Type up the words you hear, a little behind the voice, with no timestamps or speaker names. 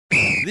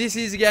This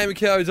is the Game of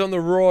Codes on the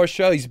Raw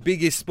Show's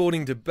biggest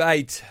sporting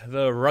debate.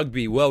 The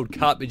Rugby World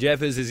Cup,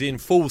 Jeffers, is in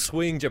full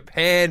swing.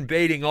 Japan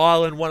beating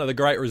Ireland, one of the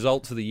great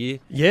results of the year.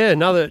 Yeah,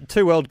 another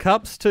 2 World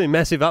Cups, 2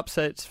 massive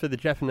upsets for the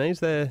Japanese.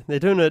 They're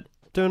doing it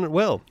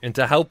well. And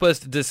to help us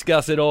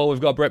discuss it all,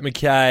 we've got Brett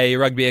McKay,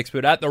 rugby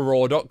expert at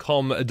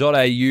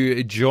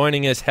theraw.com.au,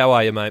 joining us. How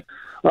are you, mate?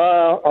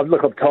 I'm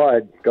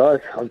tired, guys.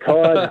 I'm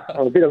tired.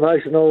 I'm a bit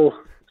emotional.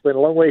 It's been a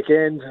long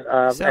weekend.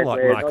 Sound like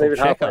we're Michael not even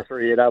Checker. halfway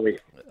through yet, are we?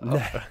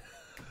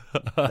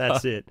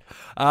 That's it.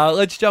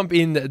 Let's jump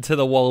into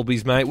the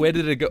Wallabies, mate. Where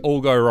did it all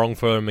go wrong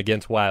for them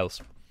against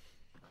Wales?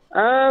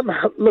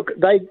 Look,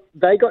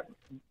 they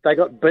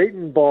got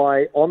beaten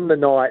by, on the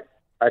night,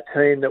 a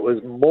team that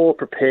was more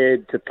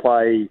prepared to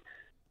play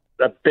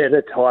a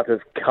better type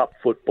of cup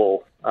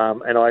football.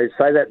 And I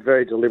say that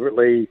very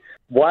deliberately.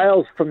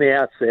 Wales, from the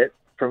outset,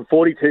 from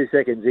 42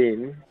 seconds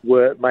in,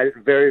 made it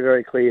very,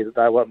 very clear that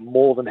they were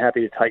more than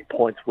happy to take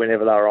points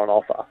whenever they were on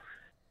offer.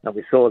 And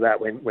we saw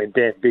that when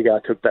Dan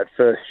Biggar took that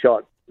first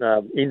shot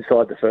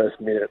inside the first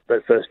minute,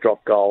 that first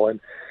drop goal.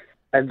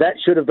 And that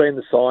should have been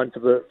the sign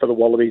for the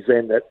Wallabies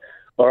then that,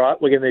 all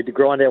right, we're going to need to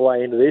grind our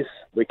way into this.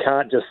 We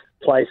can't just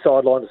play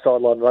sideline to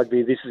sideline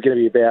rugby. This is going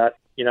to be about,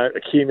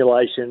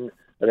 accumulation,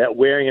 about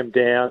wearing them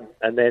down.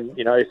 And then,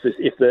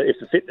 if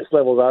the fitness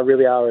levels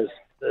really are as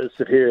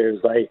superior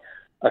as they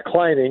are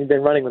claiming,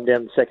 then running them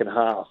down in the second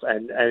half.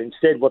 And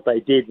instead what they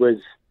did was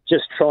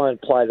just try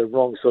and play the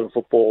wrong sort of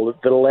football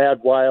that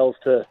allowed Wales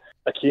to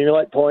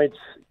accumulate points,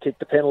 kick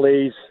the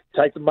penalties,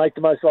 make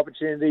the most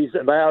opportunities.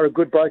 And they are a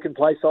good broken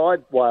play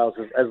side, Wales,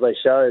 as they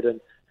showed. And,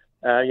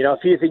 a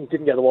few things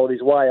didn't go the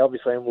Wallabies' way,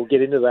 obviously, and we'll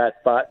get into that.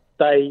 But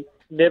they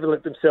never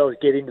let themselves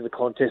get into the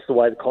contest the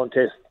way the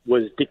contest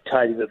was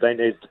dictating that they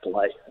needed to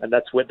play. And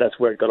that's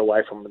where it got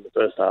away from them in the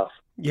first half.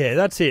 Yeah,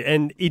 that's it.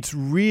 And it's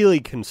really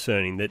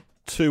concerning that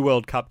 2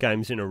 World Cup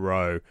games in a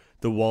row,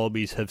 the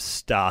Wallabies have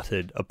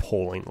started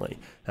appallingly.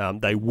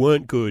 They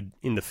weren't good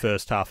in the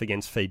first half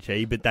against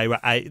Fiji, but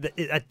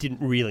that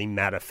didn't really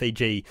matter.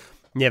 Fiji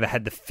never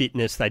had the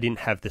fitness. They didn't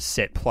have the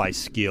set play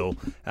skill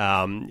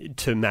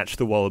to match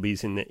the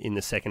Wallabies in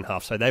the second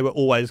half. So they were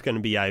always going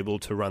to be able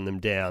to run them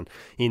down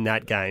in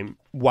that game.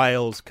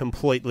 Wales,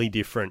 completely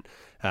different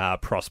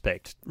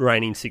prospect.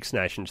 Reigning Six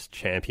Nations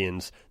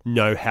champions,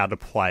 know how to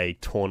play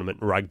tournament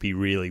rugby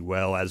really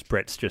well, as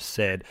Brett's just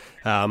said.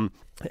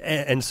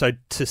 And so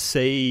to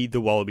see the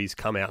Wallabies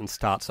come out and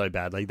start so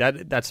badly,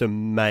 that's a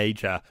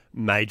major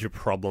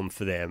problem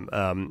for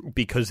them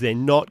because they're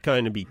not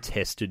going to be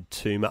tested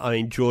too much. I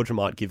mean, Georgia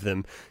might give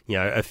them,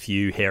 a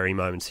few hairy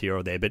moments here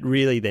or there, but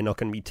really they're not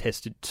going to be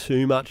tested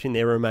too much in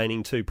their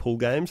remaining 2 pool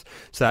games.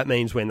 So that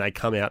means when they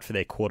come out for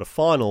their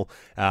quarterfinal,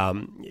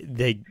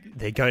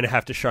 they're going to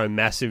have to show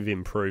massive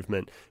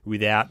improvement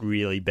without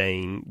really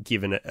being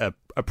given a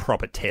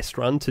proper test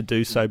run to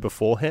do so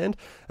beforehand.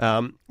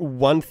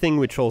 One thing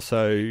which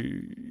also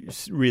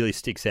really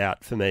sticks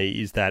out for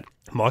me is that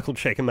Michael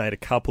Checker made a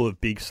couple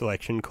of big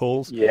selection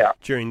calls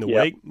during the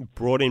week,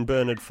 brought in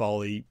Bernard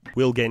Foley,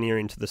 Will Genia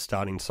into the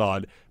starting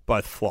side,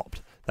 both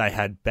flopped. They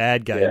had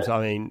bad games.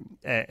 I mean,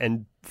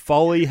 and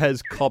Foley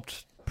has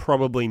copped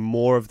probably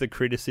more of the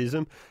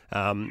criticism.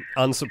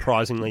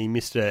 Unsurprisingly, he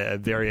missed a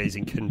very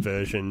easy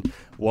conversion,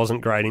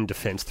 wasn't great in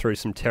defence, threw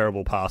some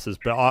terrible passes,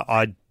 but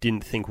I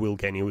didn't think Will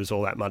Genia was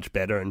all that much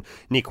better, and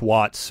Nick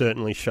White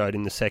certainly showed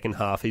in the second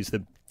half he's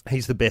the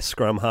best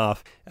scrum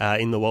half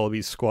in the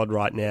Wallabies squad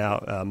right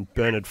now.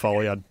 Bernard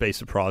Foley, I'd be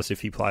surprised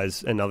if he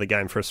plays another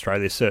game for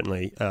Australia,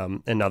 certainly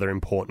another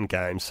important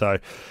game. So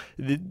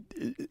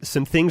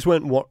some things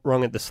went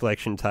wrong at the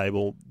selection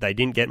table. They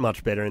didn't get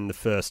much better in the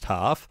first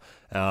half.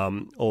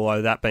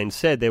 Although that being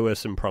said, there were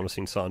some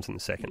promising signs in the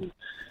second.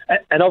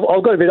 And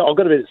I've got a bit of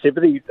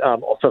sympathy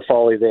for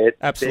Foley there.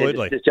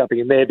 Absolutely. Just jumping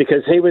in there,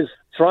 because he was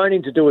thrown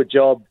in to do a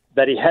job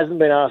that he hasn't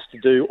been asked to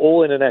do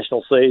all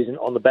international season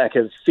on the back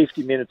of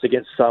 50 minutes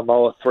against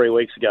Samoa 3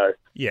 weeks ago.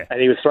 Yeah. And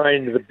he was thrown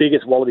into the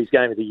biggest Wallabies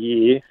game of the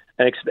year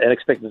and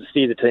expected to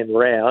steer the team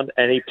around,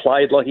 and he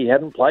played like he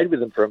hadn't played with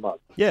them for a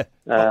month. Yeah.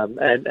 If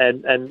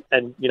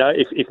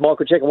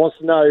Michael Checker wants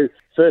to know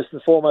first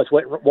and foremost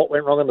what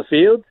went wrong on the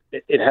field,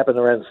 it happened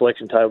around the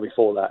selection table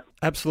before that.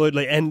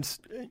 Absolutely. And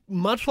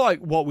much like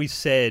what we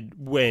said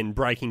when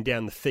breaking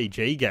down the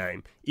Fiji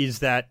game, is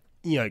that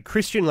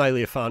Christian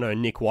Lealiifano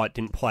and Nick White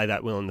didn't play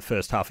that well in the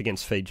first half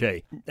against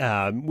Fiji.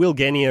 Will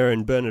Genia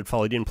and Bernard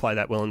Foley didn't play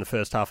that well in the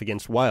first half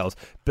against Wales.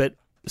 But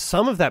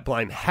some of that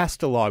blame has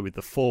to lie with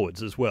the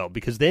forwards as well,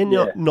 because they're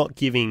not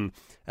giving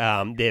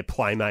their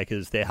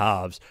playmakers, their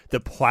halves, the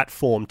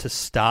platform to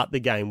start the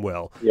game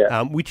well,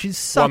 which is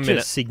such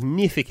a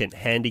significant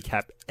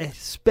handicap,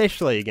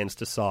 especially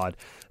against a side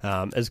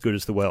as good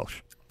as the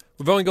Welsh.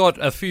 We've only got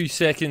a few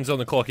seconds on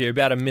the clock here,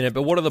 about a minute,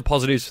 but what are the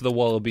positives for the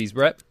Wallabies,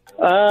 Brett?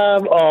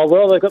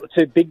 Well, they've got the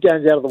 2 big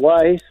games out of the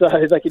way, so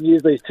they can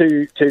use these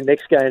two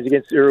next games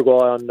against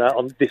Uruguay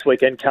on this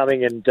weekend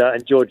coming, and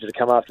Georgia to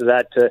come after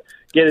that to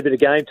get a bit of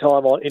game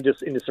time into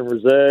some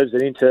reserves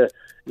and into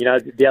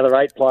the other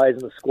 8 players in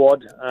the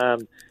squad.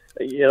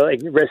 They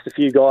can rest a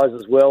few guys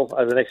as well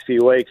over the next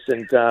few weeks,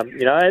 and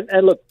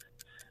look,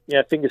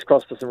 fingers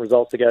crossed for some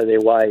results to go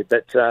their way.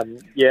 But,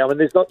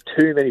 there's not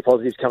too many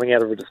positives coming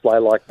out of a display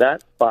like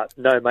that, but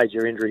no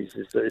major injuries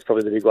is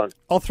probably the big one.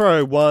 I'll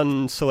throw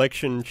one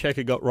selection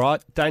Checker got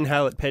right. Dane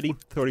Haylett-Petty,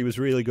 thought he was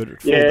really good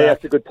at fullback. Yeah,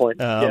 that's a good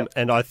point.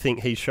 And I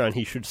think he's shown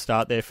he should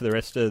start there for the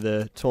rest of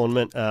the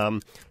tournament.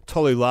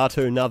 Tolu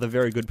Latu, another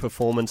very good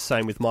performance.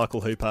 Same with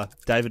Michael Hooper.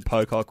 David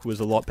Pocock was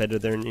a lot better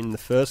than in the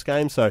first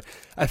game. So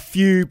a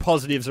few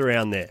positives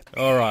around there.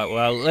 All right,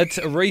 well,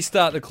 let's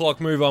restart the clock,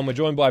 move on. We're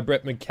joined by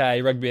Brett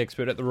McKay, rugby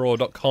expert at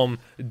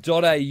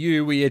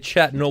theraw.com.au. We are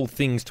chatting all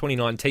things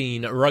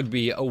 2019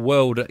 Rugby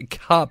World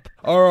Cup.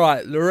 All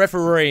right, the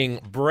refereeing.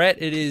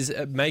 Brett, it is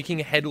making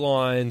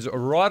headlines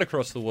right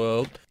across the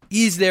world.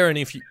 Is there an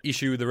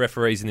issue with the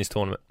referees in this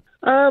tournament?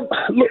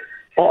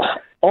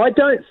 I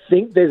don't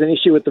think there's an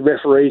issue with the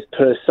referees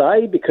per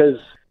se, because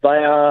they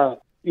are,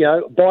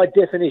 by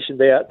definition,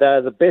 they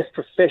are the best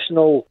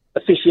professional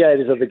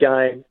officiators of the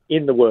game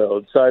in the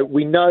world. So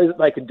we know that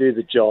they can do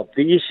the job.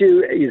 The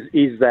issue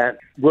is that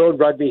World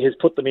Rugby has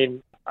put them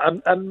in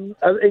an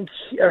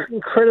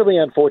incredibly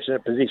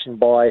unfortunate position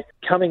by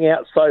coming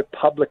out so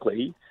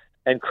publicly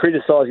and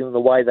criticising them the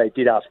way they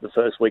did after the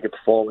first week of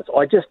performance.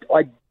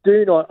 I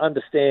do not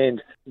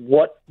understand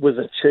what was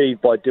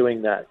achieved by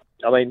doing that.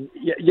 I mean,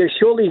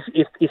 surely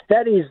if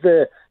that is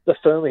the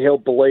firmly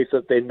held belief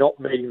that they're not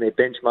meeting their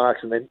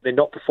benchmarks and they're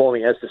not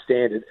performing as to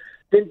standard,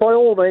 then by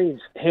all means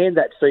hand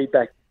that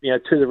feedback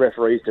to the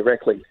referees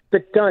directly.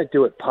 But don't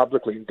do it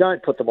publicly.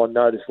 Don't put them on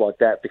notice like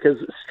that, because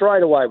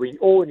straight away we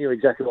all knew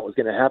exactly what was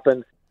going to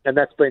happen. And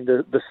that's been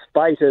the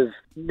spate of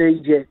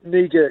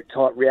knee-jerk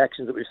type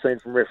reactions that we've seen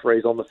from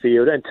referees on the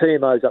field and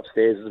TMOs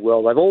upstairs as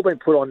well. They've all been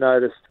put on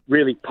notice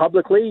really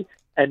publicly,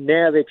 and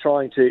now they're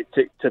trying to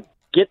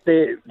get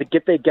their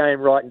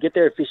game right and get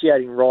their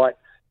officiating right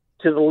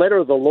to the letter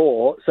of the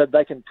law, so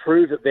they can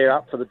prove that they're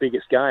up for the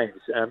biggest games,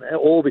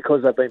 all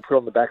because they've been put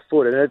on the back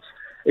foot. And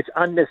it's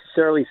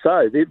unnecessarily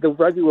so. The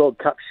Rugby World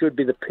Cup should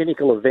be the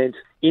pinnacle event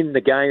in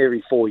the game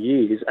every 4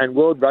 years, and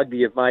World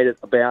Rugby have made it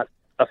about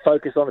a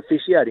focus on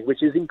officiating,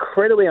 which is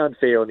incredibly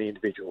unfair on the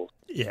individuals.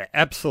 Yeah,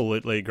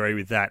 absolutely agree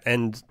with that.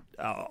 And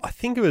I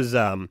think it was...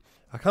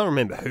 I can't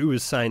remember who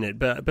was saying it,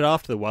 but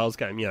after the Wales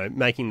game,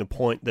 making the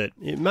point that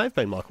it may have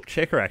been Michael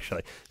Checker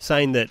actually,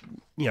 saying that,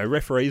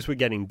 referees were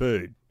getting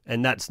booed,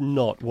 and that's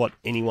not what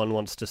anyone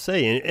wants to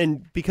see.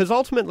 And because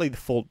ultimately the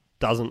fault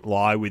doesn't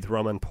lie with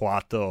Romain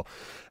Poit or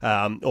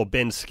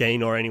Ben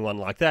Skeen or anyone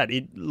like that.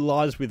 It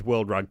lies with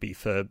World Rugby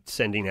for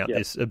sending out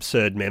this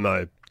absurd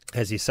memo,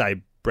 as you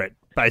say, Brett,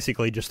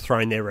 basically just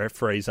throwing their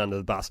referees under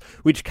the bus,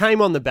 which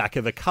came on the back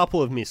of a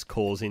couple of missed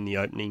calls in the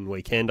opening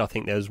weekend. I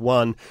think there was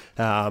one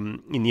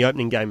in the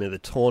opening game of the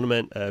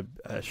tournament,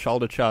 a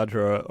shoulder charge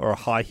or a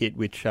high hit,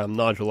 which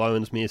Nigel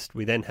Owens missed.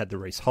 We then had the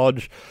Reece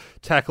Hodge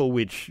tackle,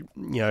 which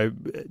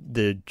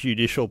the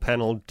judicial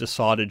panel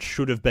decided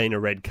should have been a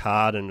red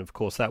card, and of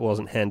course that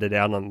wasn't handed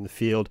out on the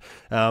field.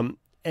 And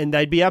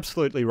they'd be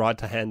absolutely right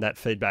to hand that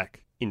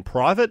feedback in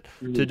private.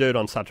 To do it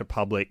on such a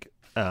public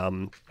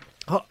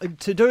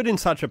to do it in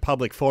such a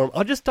public forum,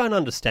 I just don't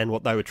understand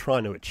what they were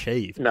trying to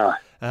achieve. No.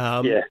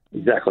 Yeah,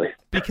 exactly.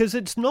 Because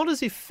it's not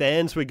as if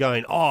fans were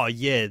going, oh,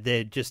 yeah,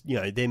 they're just,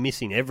 they're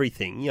missing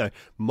everything.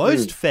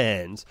 Most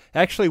fans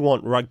actually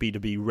want rugby to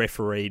be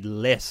refereed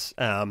less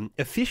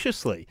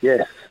officiously.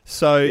 Yeah.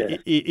 So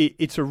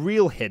it's a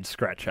real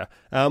head-scratcher.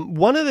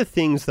 One of the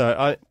things,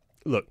 though,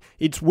 look,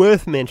 it's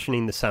worth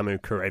mentioning the Samu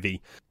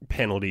Kerevi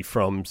penalty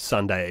from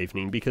Sunday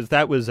evening, because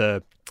that was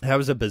a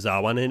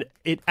bizarre one, and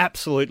it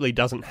absolutely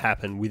doesn't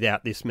happen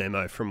without this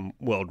memo from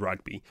World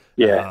Rugby.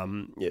 Yeah.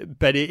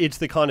 But it's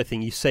the kind of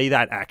thing, you see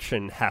that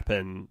action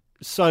happen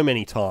so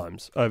many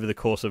times over the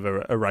course of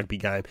a rugby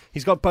game.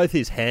 He's got both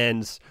his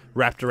hands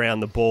wrapped around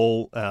the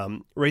ball.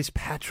 Reece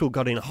Patchell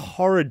got in a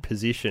horrid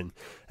position,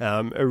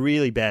 a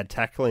really bad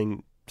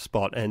tackling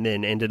spot, and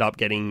then ended up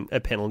getting a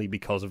penalty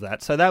because of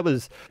that. So that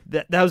was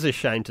a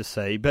shame to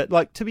see.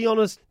 But to be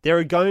honest, there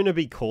are going to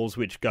be calls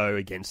which go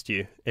against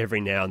you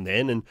every now and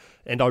then,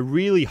 and I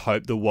really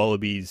hope the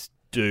Wallabies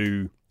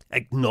do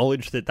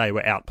acknowledge that they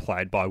were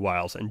outplayed by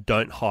Wales and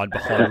don't hide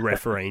behind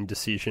refereeing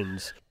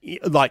decisions.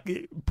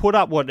 Put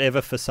up whatever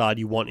facade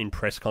you want in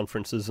press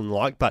conferences and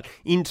but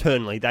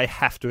internally they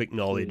have to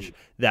acknowledge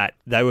that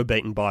they were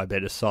beaten by a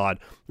better side.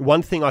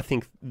 One thing I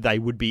think they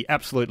would be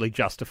absolutely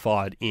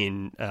justified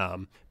in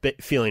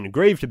feeling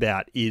aggrieved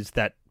about is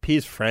that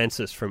Piers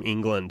Francis from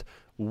England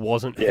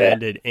wasn't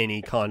handed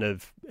any kind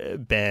of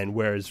ban,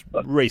 whereas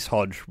Reece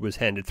Hodge was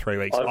handed 3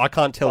 weeks. I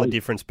can't tell the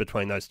difference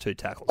between those two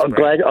tackles. I'm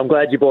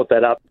glad you brought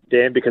that up,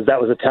 Dan, because that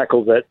was a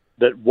tackle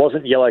that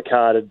wasn't yellow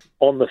carded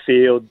on the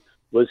field,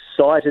 was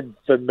cited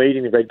for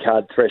meeting the red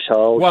card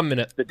threshold. 1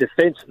 minute. The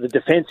defence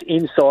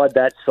inside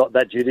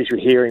that judicial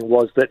hearing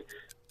was that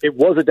it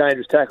was a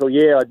dangerous tackle.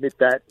 Yeah, I admit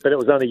that, but it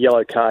was only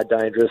yellow card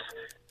dangerous.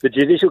 The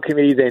Judicial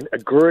Committee then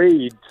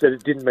agreed that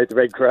it didn't meet the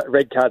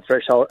red card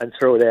threshold and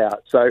threw it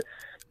out. So,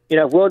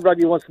 if World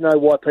Rugby wants to know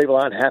why people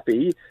aren't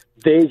happy,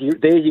 there's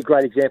your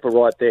great example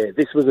right there.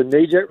 This was a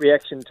knee-jerk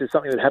reaction to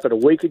something that happened a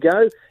week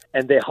ago,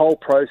 and their whole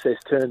process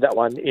turned that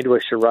one into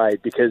a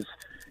charade because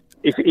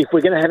if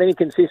we're going to have any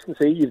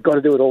consistency, you've got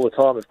to do it all the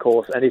time, of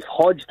course. And if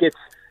Hodge gets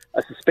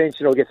a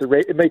suspension or meets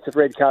a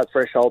red card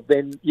threshold,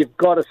 then you've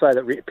got to say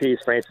that Piers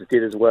Francis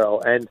did as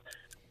well. And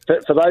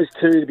for those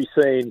two to be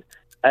seen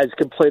as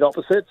complete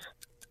opposites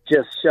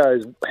just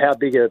shows how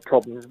big a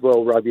problem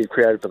World Rugby have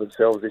created for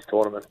themselves this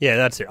tournament. Yeah,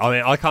 that's it. I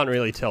mean, I can't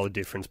really tell a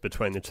difference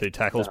between the two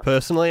tackles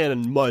personally,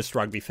 and most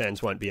rugby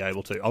fans won't be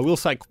able to. I will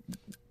say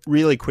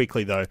really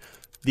quickly, though,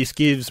 this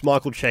gives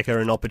Michael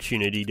Cheika an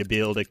opportunity to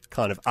build a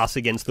kind of us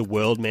against the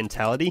world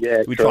mentality,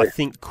 which true. I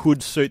think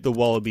could suit the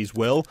Wallabies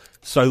well,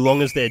 so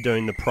long as they're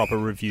doing the proper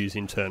reviews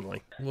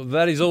internally. Well,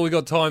 that is all we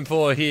got time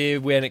for here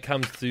when it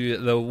comes to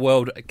the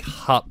World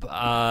Cup.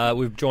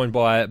 We're joined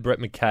by Brett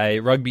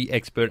McKay, rugby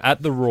expert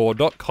at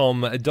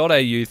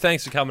theraw.com.au.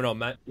 Thanks for coming on,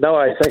 mate. No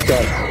worries. Thanks,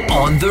 guys.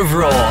 On The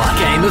Raw,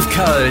 Game of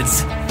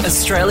Codes,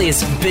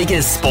 Australia's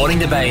biggest sporting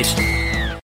debate.